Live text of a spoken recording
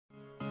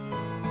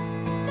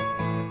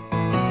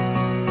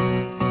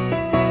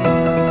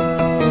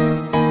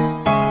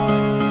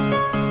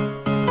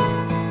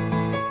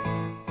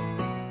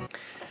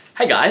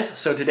Hi guys,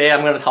 so today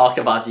I'm going to talk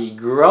about the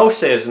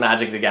grossest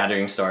Magic the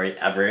Gathering story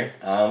ever.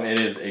 It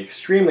is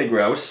extremely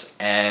gross,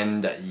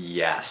 and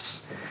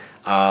yes.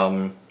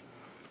 So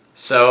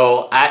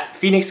at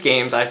Phoenix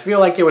Games, I feel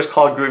like it was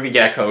called Groovy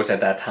Geckos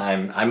at that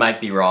time. I might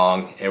be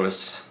wrong.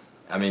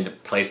 The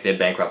place did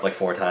bankrupt like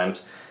 4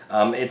 times.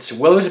 It's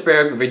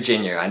Williamsburg,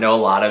 Virginia. I know a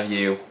lot of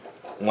you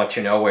want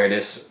to know where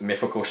this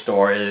mythical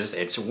store is.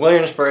 It's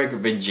Williamsburg,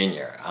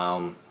 Virginia.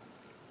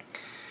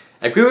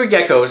 At Groovy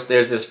Geckos,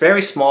 there's this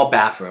very small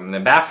bathroom. The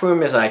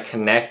bathroom is like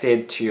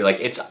connected to, like,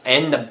 it's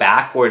in the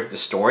back where the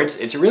storage.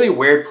 It's a really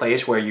weird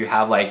place where you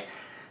have like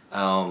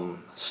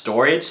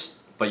storage,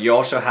 but you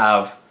also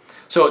have,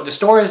 so the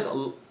store is,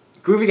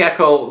 Groovy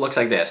Gecko looks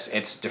like this.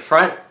 It's the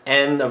front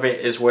end of it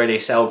is where they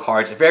sell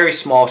cards. A very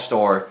small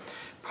store,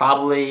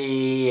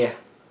 probably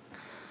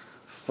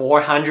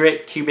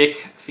 400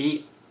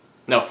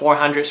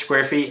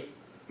 square feet,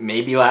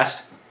 maybe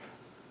less.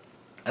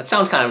 That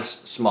sounds kind of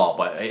small,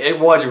 but it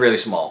was really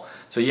small.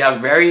 So you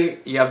have the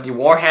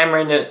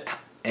Warhammer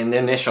in the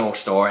initial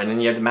store, and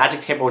then you have the Magic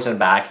tables in the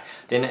back.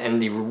 Then in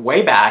the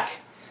way back,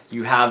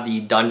 you have the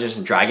Dungeons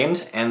and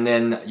Dragons, and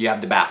then you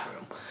have the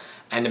bathroom.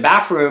 And the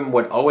bathroom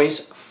would always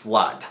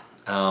flood,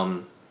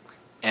 and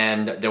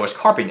there was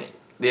carpeting.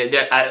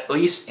 At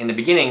least in the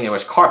beginning, there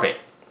was carpet.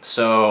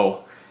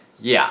 So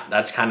yeah,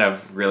 that's kind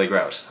of really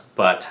gross,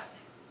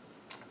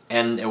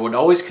 and it would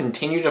always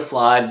continue to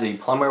flood. The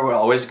plumber would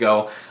always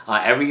go.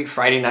 Every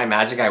Friday night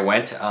Magic I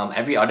went,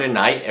 every other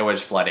night it was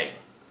flooding.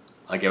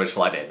 Like, it was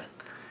flooded.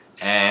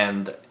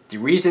 And the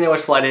reason it was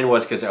flooded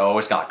was because it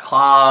always got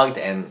clogged,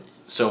 and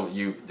so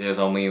there's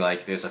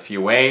a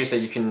few ways that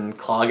you can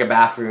clog a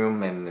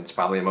bathroom, and it's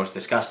probably the most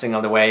disgusting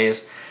of the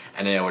ways.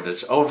 And then it would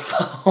just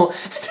overflow,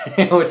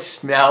 and it would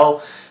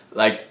smell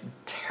like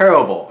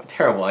terrible.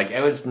 Like,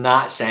 it was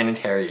not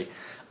sanitary.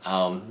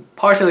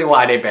 Partially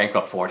why they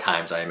bankrupt 4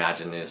 times, I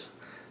imagine, is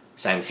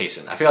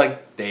sanitation. I feel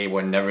like they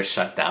were never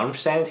shut down for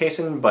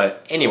sanitation,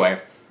 but anyway.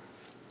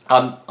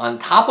 On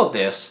top of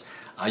this,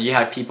 you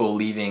have people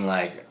leaving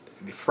like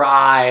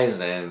fries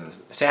and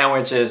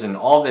sandwiches and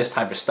all this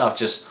type of stuff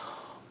just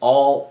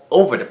all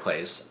over the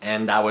place,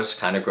 and that was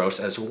kind of gross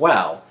as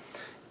well.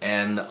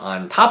 And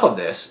on top of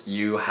this,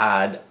 you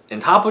had, on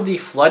top of the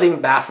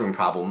flooding bathroom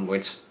problem,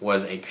 which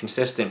was a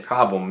consistent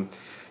problem,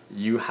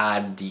 you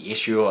had the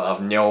issue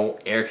of no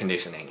air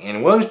conditioning.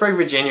 In Williamsburg,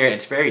 Virginia,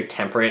 it's very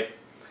temperate,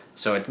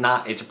 so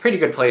it's a pretty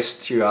good place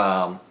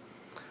to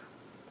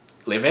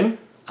live in.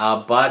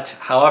 But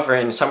however,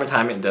 in the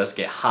summertime, it does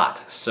get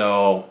hot.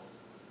 So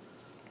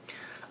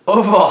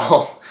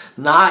overall,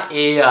 not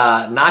the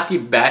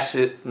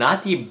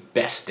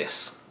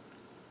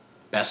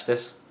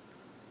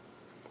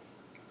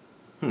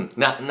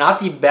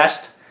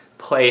best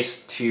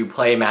place to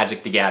play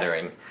Magic the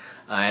Gathering.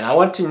 And I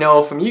want to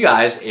know from you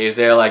guys, is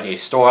there like a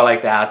store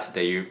like that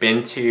you've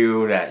been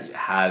to that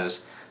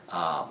has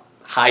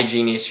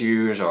hygiene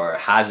issues or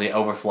has an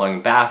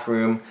overflowing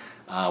bathroom?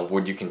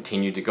 Would you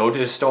continue to go to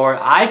the store?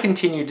 I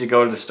continued to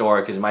go to the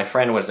store because my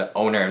friend was the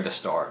owner of the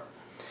store.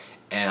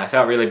 And I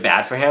felt really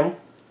bad for him.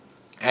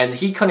 And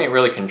he couldn't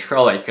really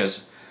control it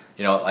because,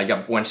 you know,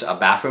 like once a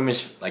bathroom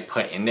is like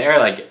put in there,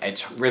 like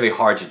it's really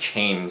hard to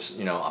change,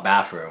 you know, a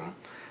bathroom.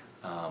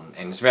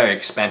 And it's very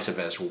expensive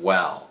as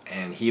well.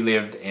 And he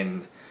lived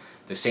in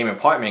the same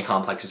apartment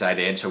complex as I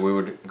did, so we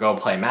would go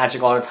play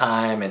Magic all the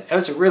time. And it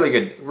was a really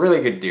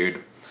good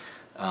dude.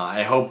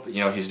 I hope, you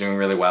know, he's doing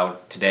really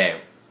well today.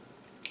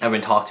 I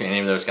haven't talked to any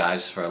of those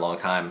guys for a long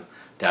time.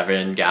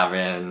 Devin,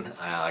 Gavin,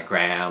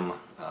 Graham,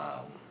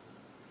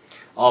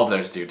 all of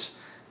those dudes.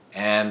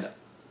 And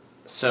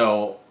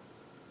so,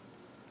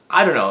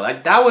 I don't know,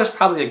 like that was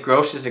probably the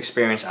grossest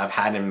experience I've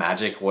had in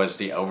Magic, was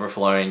the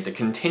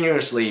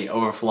continuously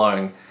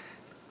overflowing,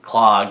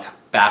 clogged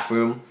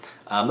bathroom.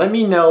 Let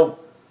me know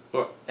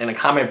in a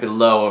comment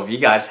below if you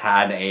guys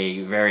had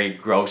a very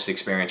gross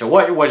experience, or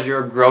what was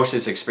your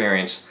grossest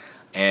experience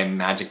in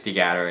Magic the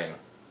Gathering.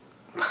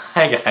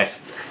 Bye guys.